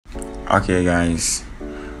Okay guys,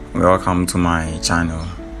 welcome to my channel.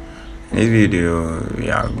 In this video we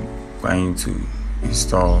are going to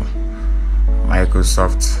install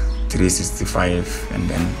Microsoft 365 and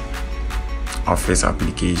then Office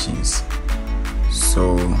applications.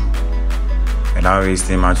 So without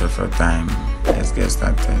wasting much of your time, let's get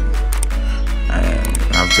started.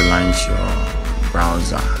 You have to launch your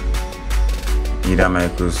browser, either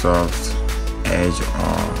Microsoft Edge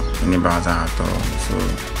or any browser at all.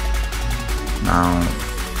 So now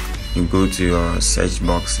you go to your search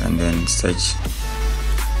box and then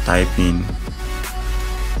type in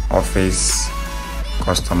Office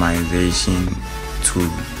customization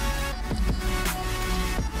tool.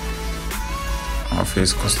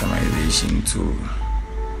 Office customization tool.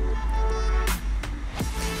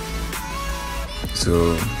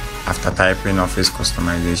 So after typing Office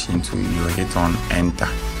customization tool, you hit on enter.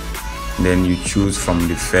 Then you choose from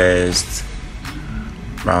the first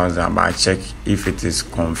browser, but check if it is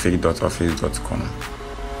config.office.com.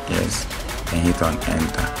 Yes, and hit on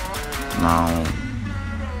enter. Now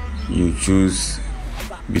you choose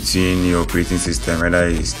between your operating system, whether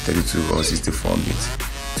it's 32 or 64 bit.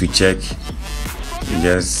 To check, you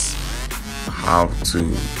just have to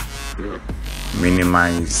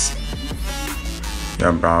minimize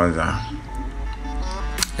your browser.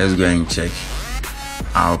 Let's go and check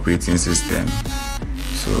our operating system.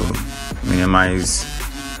 So minimize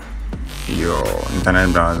your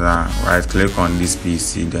internet browser, right click on this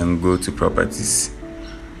PC, then go to properties.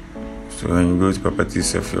 So when you go to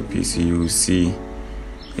properties of your PC, you will see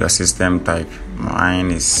your system type.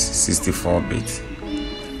 Mine is 64-bit,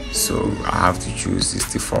 so I have to choose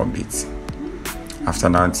 64-bit. After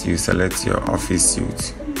that, you select your Office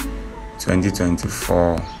Suite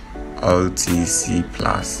 2024 LTSC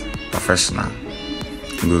Plus Professional.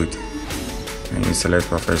 Good. When you select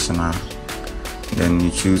Professional, then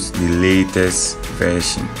you choose the latest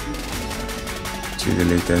version.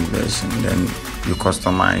 Then you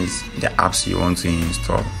customize the apps you want to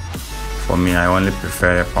install. For me, I only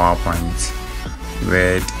prefer PowerPoint,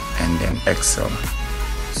 Word, and then Excel.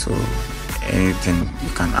 So anything you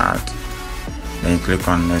can add. Then you click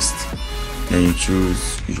on next. Then you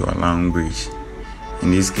choose your language.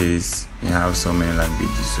 In this case, you have so many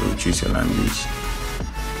languages, so choose your language.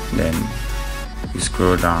 Then you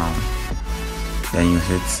scroll down. Then you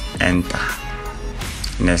hit enter.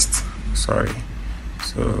 Next.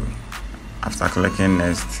 So after clicking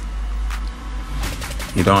next,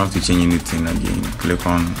 you don't have to change anything again. Click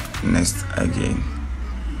on next again,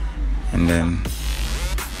 and then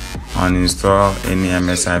uninstall any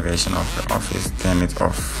MSI version of the Office. Turn it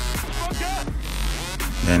off.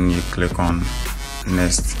 Then you click on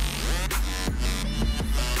next,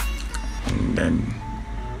 and then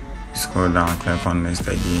scroll down, click on next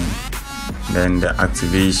again. Then the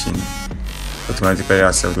activation, automatically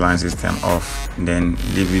accept line system off, then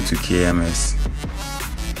leave it to KMS.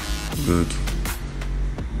 Good.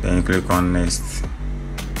 Then you click on next.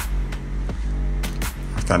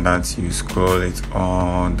 After that, you scroll it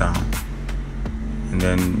all down, and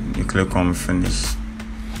then you click on finish.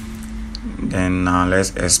 Then now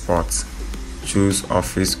let's export. Choose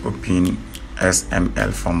Office Open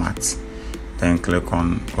XML format, then click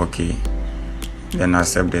on OK. Then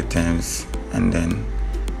accept the terms and then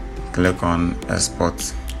click on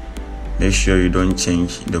export. Make sure you don't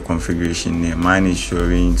change the configuration name. Mine is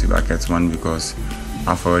showing to bracket 1 because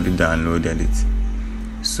I've already downloaded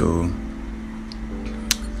it. So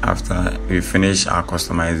after we finish our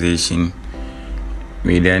customization,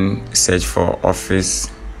 we then search for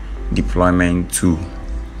Office Deployment 2.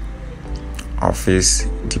 Office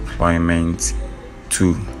Deployment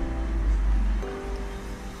 2.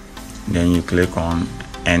 Then you click on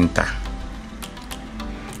enter.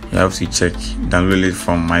 You have to check download it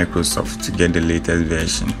from Microsoft to get the latest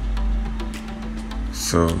version.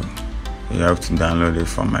 So you have to download it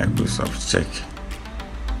from Microsoft. Check.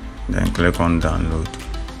 Then click on download.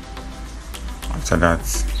 After that,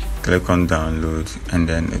 click on download, and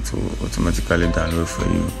then it will automatically download for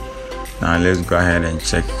you. Now let's go ahead and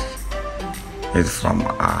check it from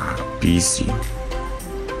our PC.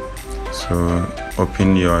 So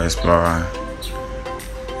open your Explorer,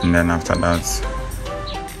 and then after that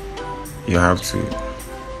you have to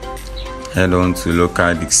head on to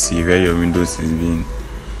local disk C where your Windows is being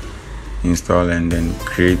installed, and then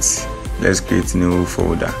let's create a new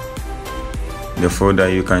folder. The folder,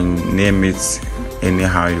 you can name it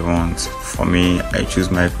anyhow you want. For me, I choose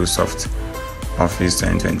Microsoft Office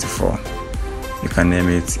 2024. You can name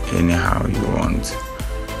it anyhow you want,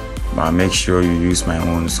 but make sure you use my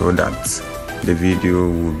own so that the video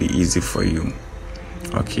will be easy for you.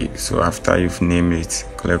 Okay, so after you've named it,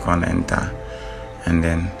 click on enter, and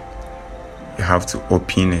then you have to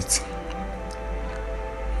open it.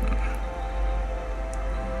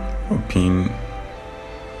 Open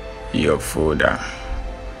your folder.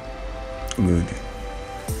 Good.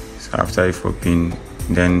 So after you've opened,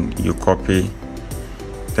 then you copy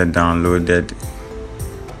the downloaded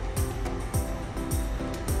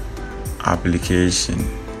application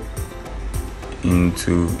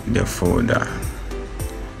into the folder,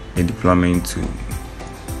 the deployment tool,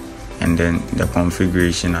 and then the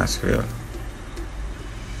configuration as well.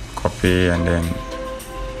 Copy and then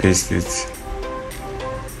paste it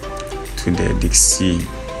to the LTSC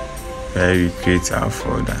where we create our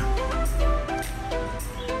folder.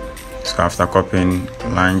 So after copying,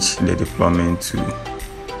 launch the deployment tool.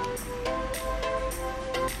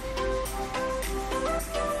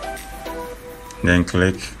 Then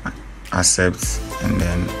click accept and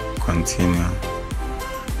then continue.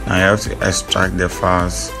 Now you have to extract the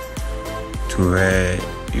files to where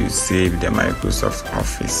you save the Microsoft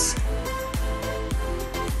Office.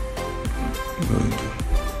 Good.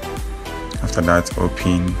 After that,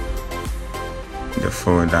 open the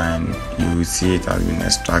folder and you will see it has been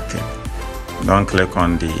extracted. Don't click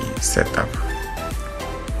on the setup.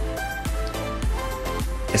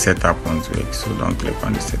 The setup won't work, so don't click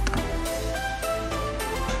on the setup.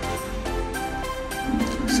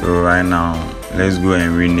 So right now, let's go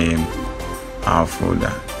and rename our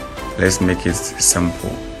folder. Let's make it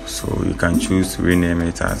simple. So you can choose to rename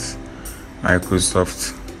it as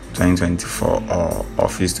Microsoft 2024 or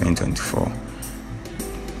Office 2024.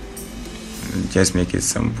 Just make it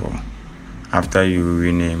simple. After you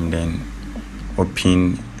rename, then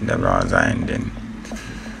open the browser, and then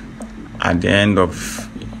at the end of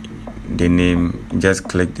the name, just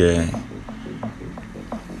click there.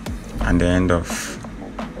 At the end of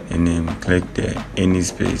the name, click the any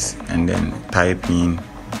space and then type in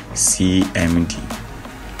CMD.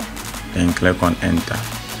 Then click on enter.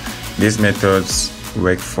 These methods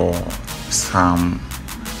work for some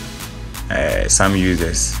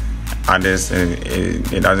users. Others,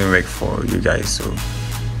 it doesn't work for you guys, so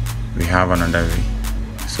we have another way.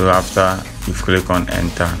 So after you click on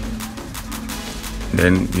enter,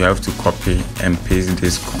 then you have to copy and paste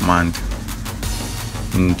this command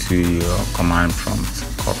into your command prompt.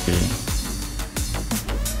 Copy,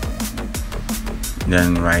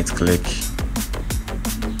 then right click,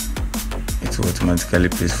 it will automatically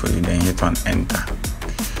paste for you. Then hit on enter.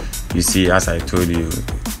 You see, as I told you,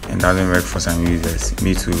 it doesn't work for some users.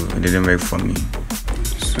 Me too, it didn't work for me.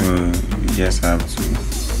 So you just have to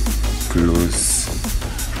close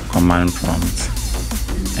command prompt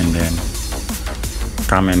and then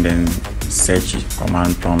come and then search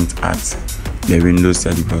command prompt at the Windows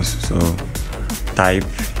search box. So type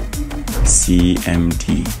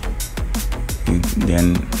CMD,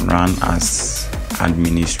 then run as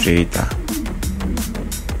administrator.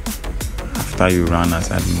 After you run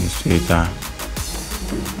as administrator,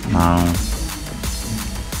 now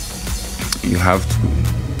you have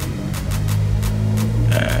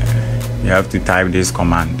to type this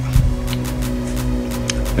command.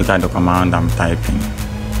 Look at the command I'm typing.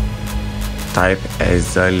 Type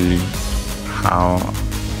exactly how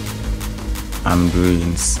I'm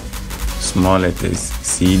doing. Small letters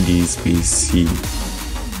CD space C.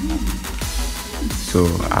 So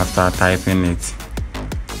after typing it,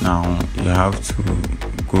 now you have to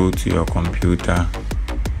go to your computer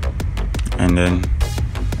and then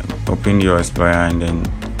open your Explorer and then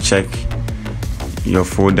check your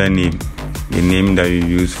folder name, the name that you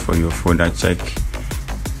use for your folder. Check,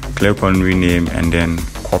 click on rename and then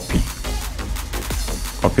copy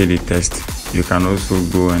the text. You can also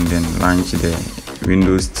go and then launch the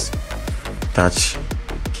Windows touch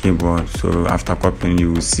keyboard. So after copying,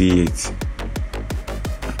 you will see it.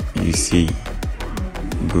 You see,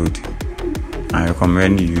 good. I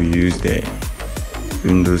recommend you use the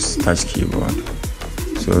Windows touch keyboard.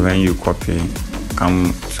 So when you copy,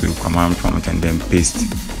 come to command prompt and then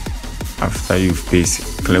paste. After you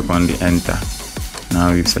paste, click on the enter.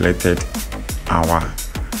 Now we've selected our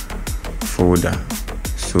folder.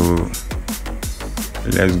 So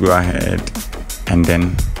let's go ahead and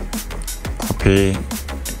then copy.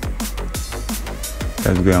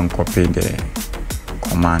 Let's go and copy the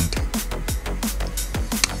command.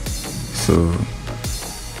 So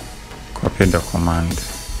copy the command.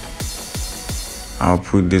 I'll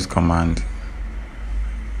put this command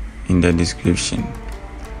in the description.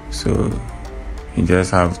 So you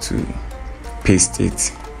just have to paste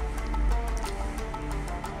it.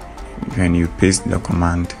 When you paste the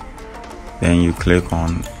command, then you click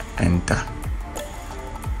on enter.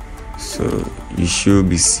 So you should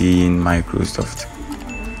be seeing Microsoft.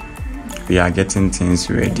 We are getting things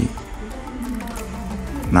ready.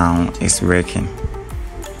 Now it's working.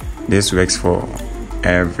 This works for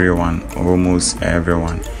everyone, almost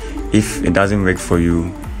everyone. If it doesn't work for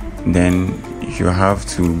you, then you have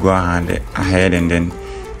to go ahead and then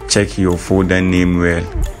check your folder name well.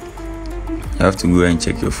 You have to go and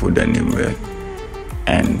check your folder name well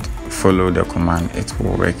and follow the command. It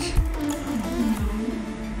will work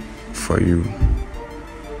for you.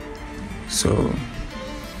 So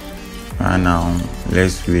right now,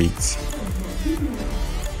 let's wait.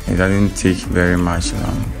 It doesn't take very much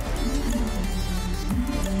long.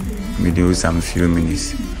 We do some few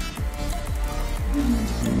minutes.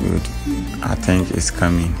 Good. I think it's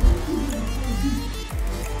coming.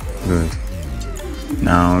 Good.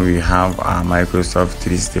 Now we have our Microsoft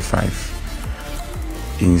 365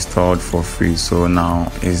 installed for free. So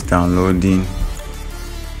now it's downloading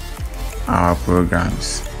our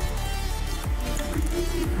programs.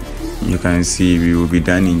 You can see we will be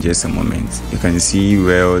done in just a moment. You can see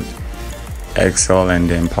Word, Excel, and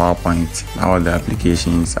then PowerPoint, all the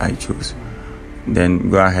applications I chose. Then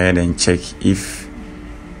go ahead and check if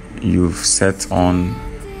you've set on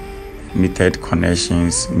metered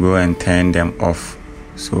connections. Go and turn them off.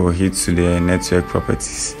 So hit to the network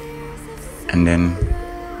properties and then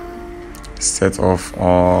set off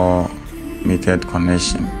all metered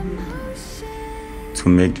connection to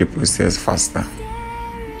make the process faster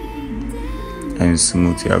and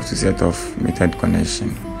smooth. You have to set off metered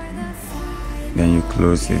connection, then you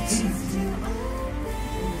close it.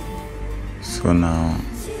 So now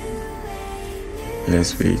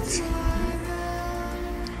let's wait.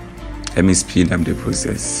 Let me speed up the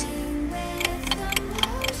process.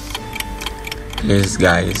 Please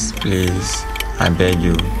guys, please, I beg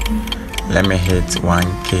you, let me hit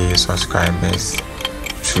 1K subscribers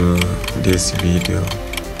to this video.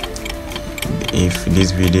 If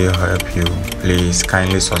this video helped you, please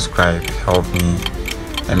kindly subscribe. Help me,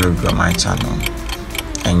 let me grow my channel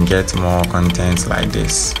and get more content like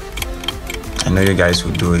this. I know you guys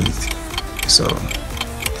will do it. So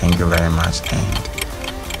thank you very much, and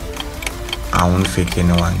I won't fake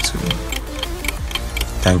anyone too.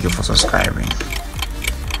 Thank you for subscribing.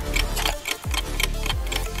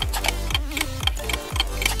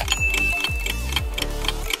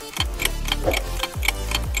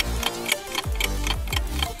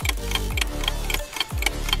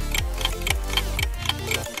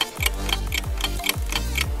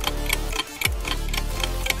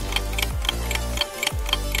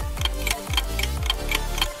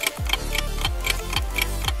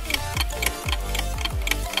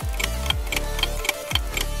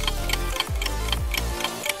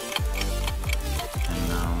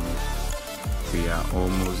 We are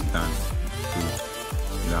almost done.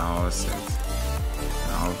 We are all set.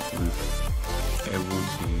 Now we're able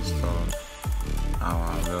to install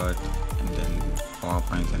our Word and then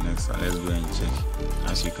PowerPoint and Excel. Let's go and check.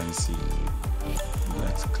 As you can see,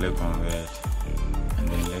 let's click on Word and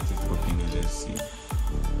then let it open the LTSC.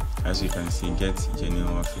 As you can see, get genuine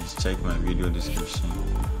office. Check my video description.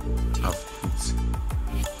 I've put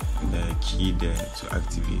the key there to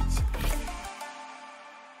activate.